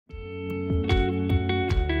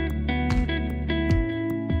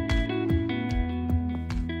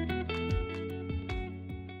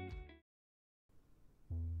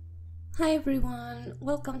Hi everyone,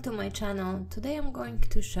 welcome to my channel. Today I'm going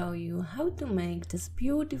to show you how to make these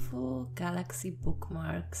beautiful galaxy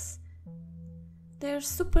bookmarks. They're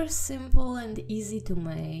super simple and easy to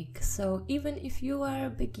make, so even if you are a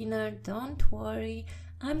beginner, don't worry,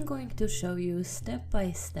 I'm going to show you step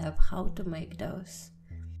by step how to make those.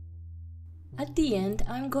 At the end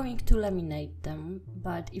I'm going to laminate them,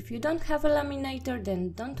 but if you don't have a laminator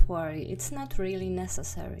then don't worry, it's not really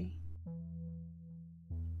necessary.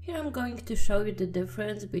 Here I'm going to show you the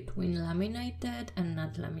difference between laminated and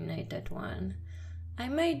not laminated one. I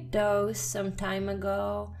made those some time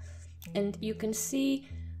ago and you can see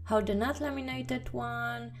how the not laminated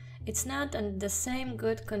one, it's not in the same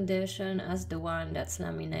good condition as the one that's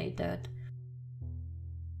laminated.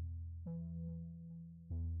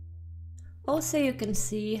 Also you can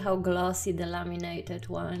see how glossy the laminated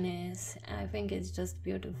one is. I think it's just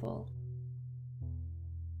beautiful.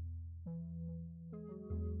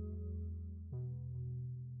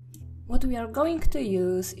 What we are going to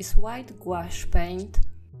use is white gouache paint,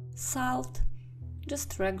 salt,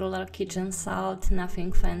 just regular kitchen salt,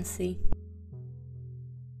 nothing fancy.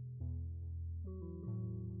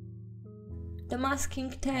 The masking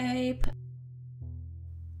tape,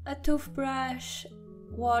 a toothbrush,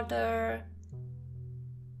 water,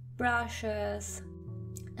 brushes,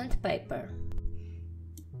 and paper.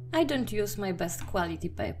 I don't use my best quality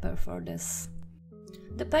paper for this.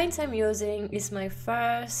 The paints I'm using is my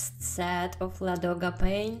first set of LADOGA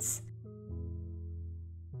paints.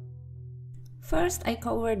 First I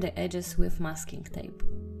cover the edges with masking tape.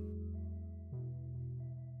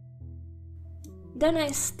 Then I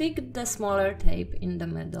stick the smaller tape in the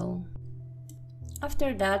middle.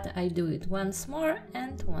 After that I do it once more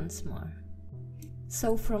and once more.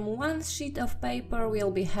 So from one sheet of paper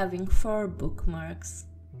we'll be having 4 bookmarks.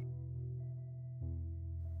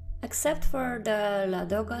 Except for the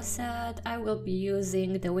LADOGA set, I will be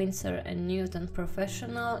using the WINSOR & Newton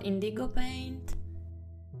Professional Indigo paint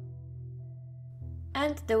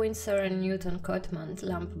and the WINSOR & Newton Cotman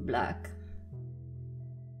Lamp Black.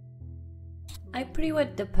 I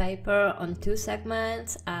pre-wet the paper on 2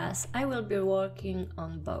 segments as I will be working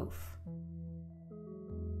on both.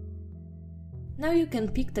 Now you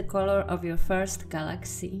can pick the color of your first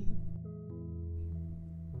galaxy.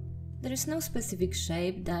 There is no specific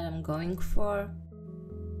shape that I'm going for,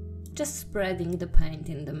 just spreading the paint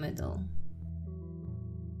in the middle.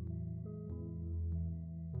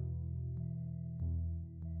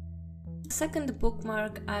 The second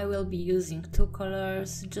bookmark I will be using 2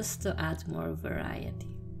 colors just to add more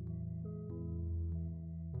variety.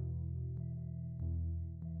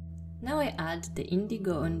 Now I add the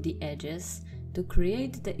indigo on the edges to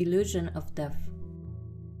create the illusion of depth.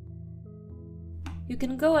 You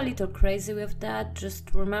can go a little crazy with that,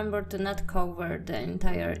 just remember to not cover the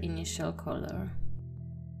entire initial color.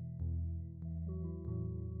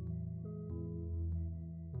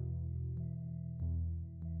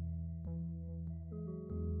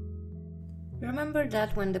 Remember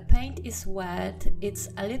that when the paint is wet, it's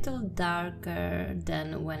a little darker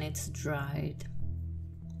than when it's dried.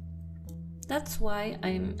 That's why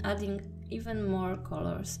I'm adding even more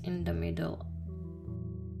colors in the middle.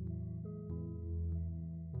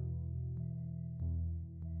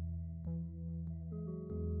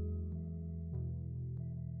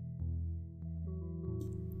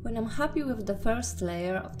 When I'm happy with the first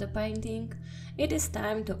layer of the painting, it is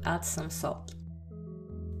time to add some salt.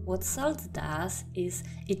 What salt does is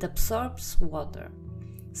it absorbs water,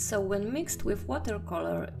 so when mixed with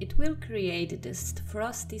watercolor it will create this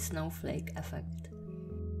frosty snowflake effect.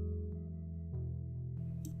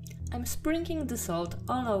 I'm sprinkling the salt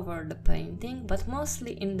all over the painting, but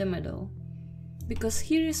mostly in the middle, because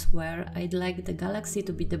here is where I'd like the galaxy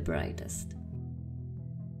to be the brightest.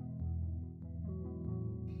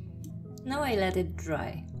 Now I let it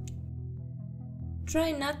dry.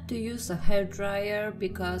 Try not to use a hairdryer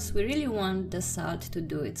because we really want the salt to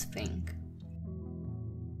do its thing.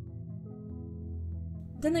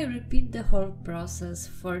 Then I repeat the whole process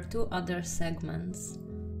for 2 other segments.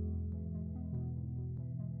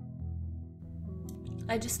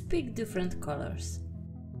 I just pick different colors.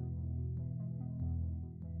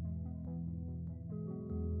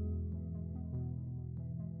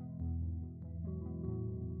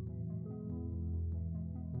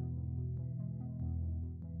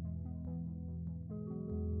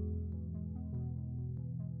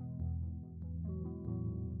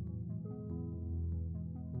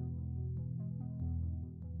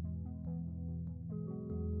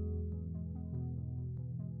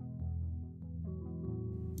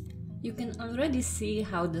 You can already see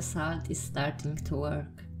how the salt is starting to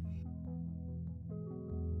work.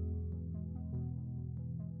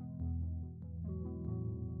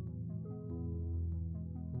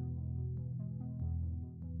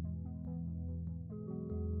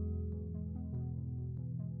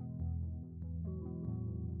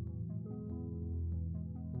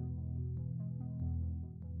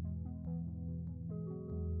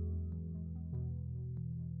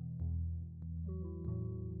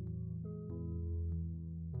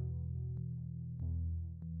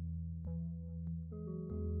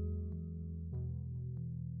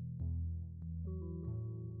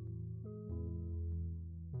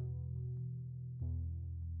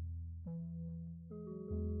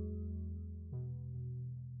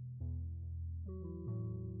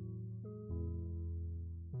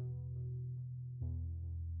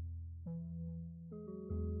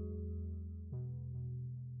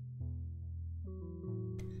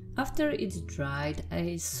 After it's dried,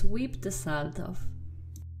 I sweep the salt off.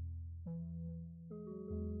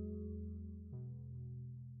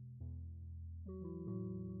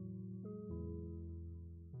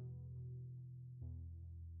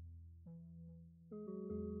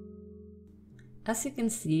 As you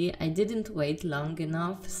can see, I didn't wait long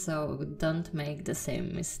enough, so don't make the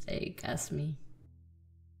same mistake as me.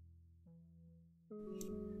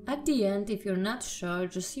 At the end, if you're not sure,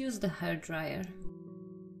 just use the hairdryer.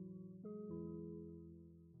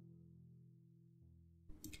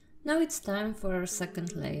 Now it's time for our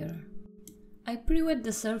second layer. I pre-wet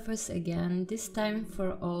the surface again, this time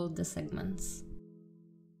for all the segments.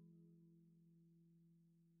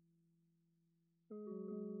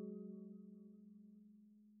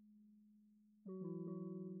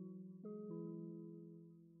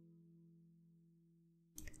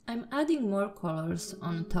 I'm adding more colors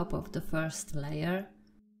on top of the first layer.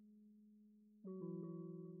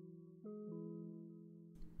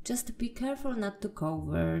 Just be careful not to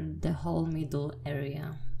cover the whole middle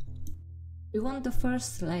area. We want the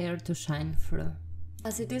first layer to shine through,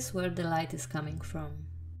 as it is where the light is coming from.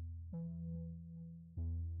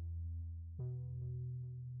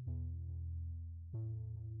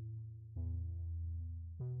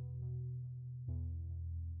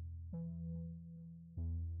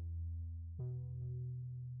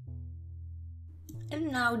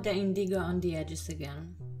 And now the indigo on the edges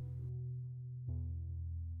again.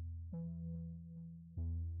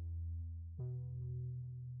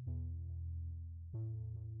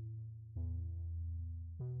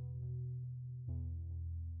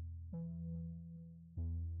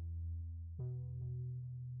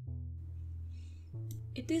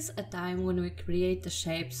 It is a time when we create the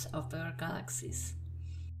shapes of our galaxies.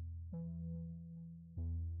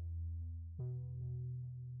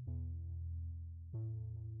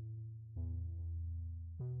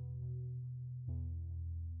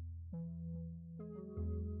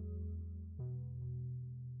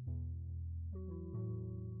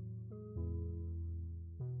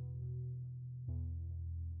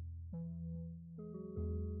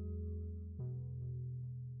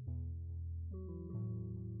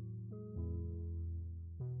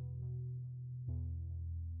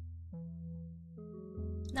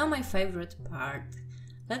 Now my favorite part.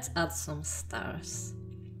 Let's add some stars.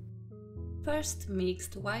 First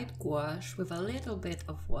mixed white gouache with a little bit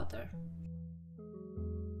of water.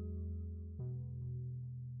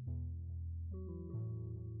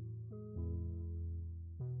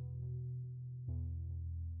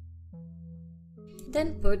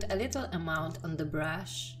 Then put a little amount on the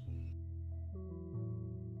brush.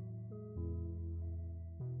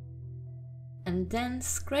 And then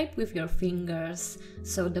scrape with your fingers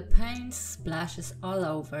so the paint splashes all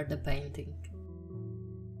over the painting.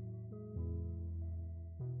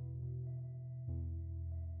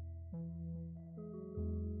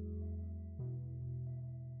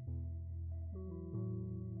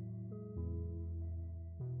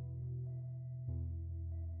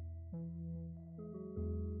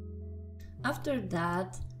 After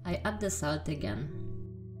that, I add the salt again.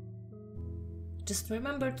 Just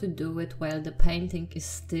remember to do it while the painting is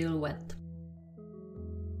still wet.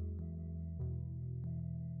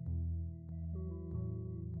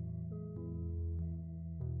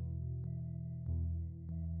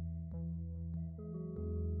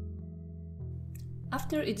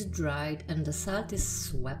 After it's dried and the salt is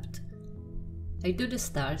swept, I do the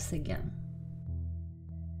stars again.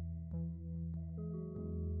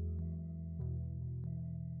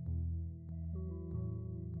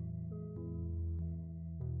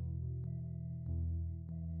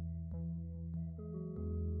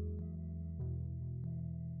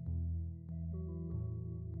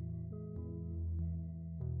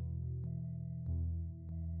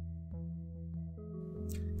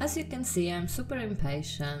 As you can see, I'm super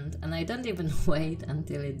impatient and I don't even wait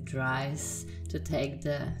until it dries to take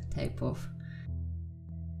the tape off.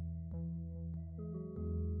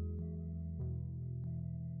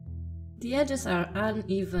 The edges are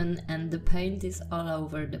uneven and the paint is all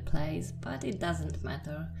over the place, but it doesn't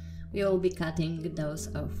matter. We will be cutting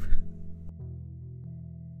those off.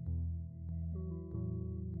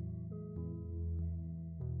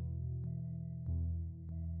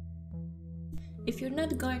 If you're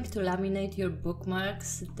not going to laminate your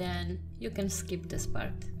bookmarks, then you can skip this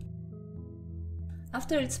part.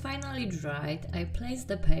 After it's finally dried, I place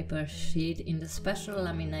the paper sheet in the special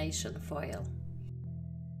lamination foil.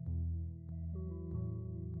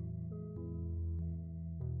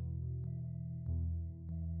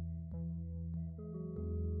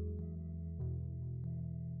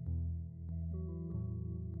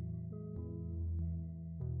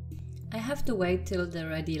 have to wait till the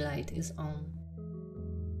ready light is on.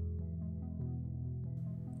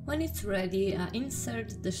 When it's ready, I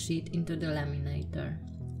insert the sheet into the laminator.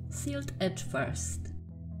 Sealed edge first.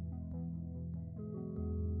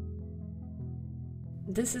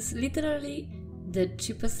 This is literally the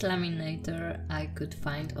cheapest laminator I could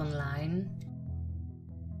find online.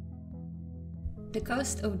 The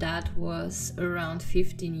cost of that was around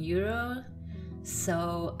 15 euro,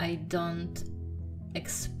 so I don't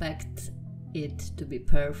expect it to be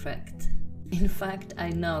perfect. In fact, I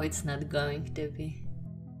know it's not going to be.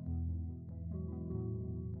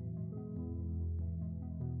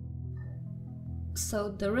 So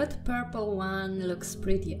the red-purple one looks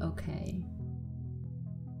pretty okay.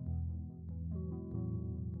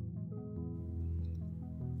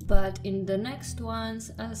 But in the next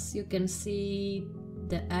ones, as you can see,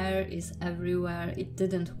 the air is everywhere. It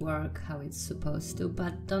didn't work how it's supposed to,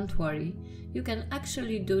 but don't worry, you can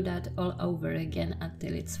actually do that all over again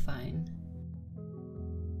until it's fine.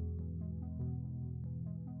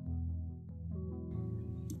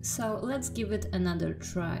 So let's give it another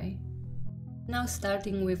try. Now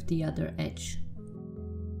starting with the other edge.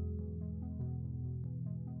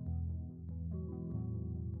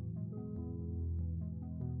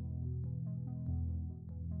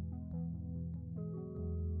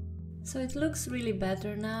 So it looks really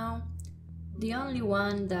better now. The only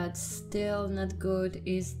one that's still not good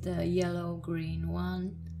is the yellow-green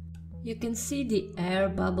one. You can see the air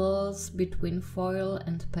bubbles between foil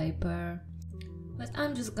and paper, but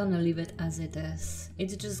I'm just gonna leave it as it is.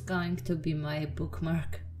 It's just going to be my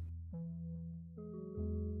bookmark.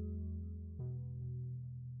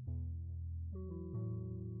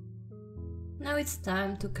 Now it's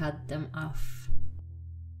time to cut them off.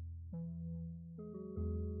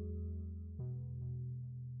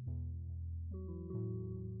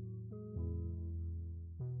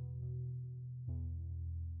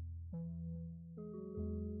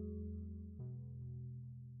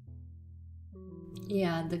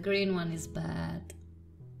 Yeah, the green one is bad.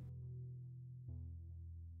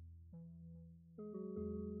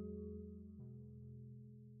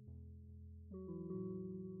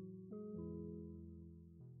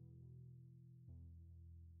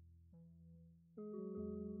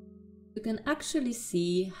 You can actually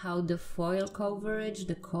see how the foil coverage,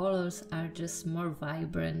 the colors are just more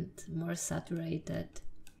vibrant, more saturated.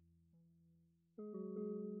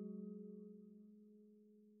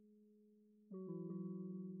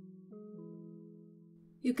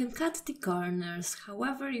 You can cut the corners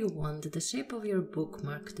however you want the shape of your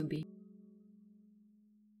bookmark to be.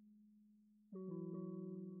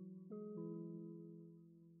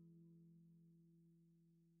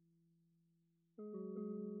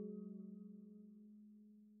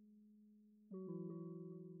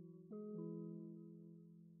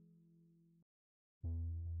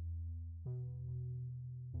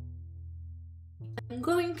 I'm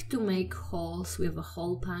going to make holes with a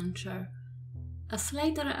hole puncher, as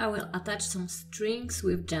later I will attach some strings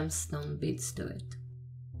with gemstone beads to it.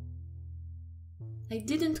 I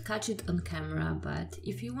didn't catch it on camera, but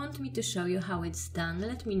if you want me to show you how it's done,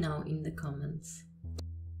 let me know in the comments.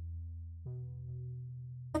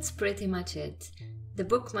 That's pretty much it. The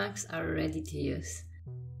bookmarks are ready to use.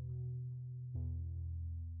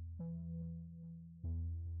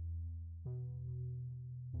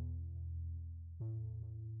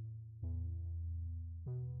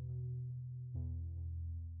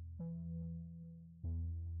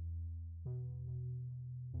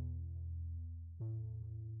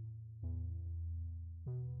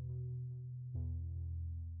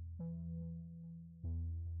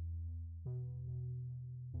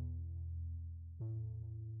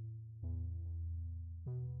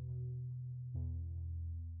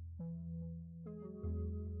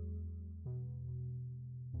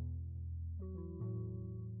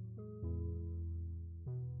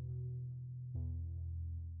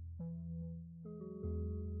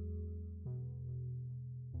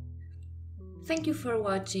 Thank you for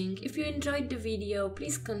watching. If you enjoyed the video,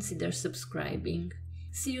 please consider subscribing.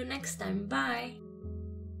 See you next time. Bye!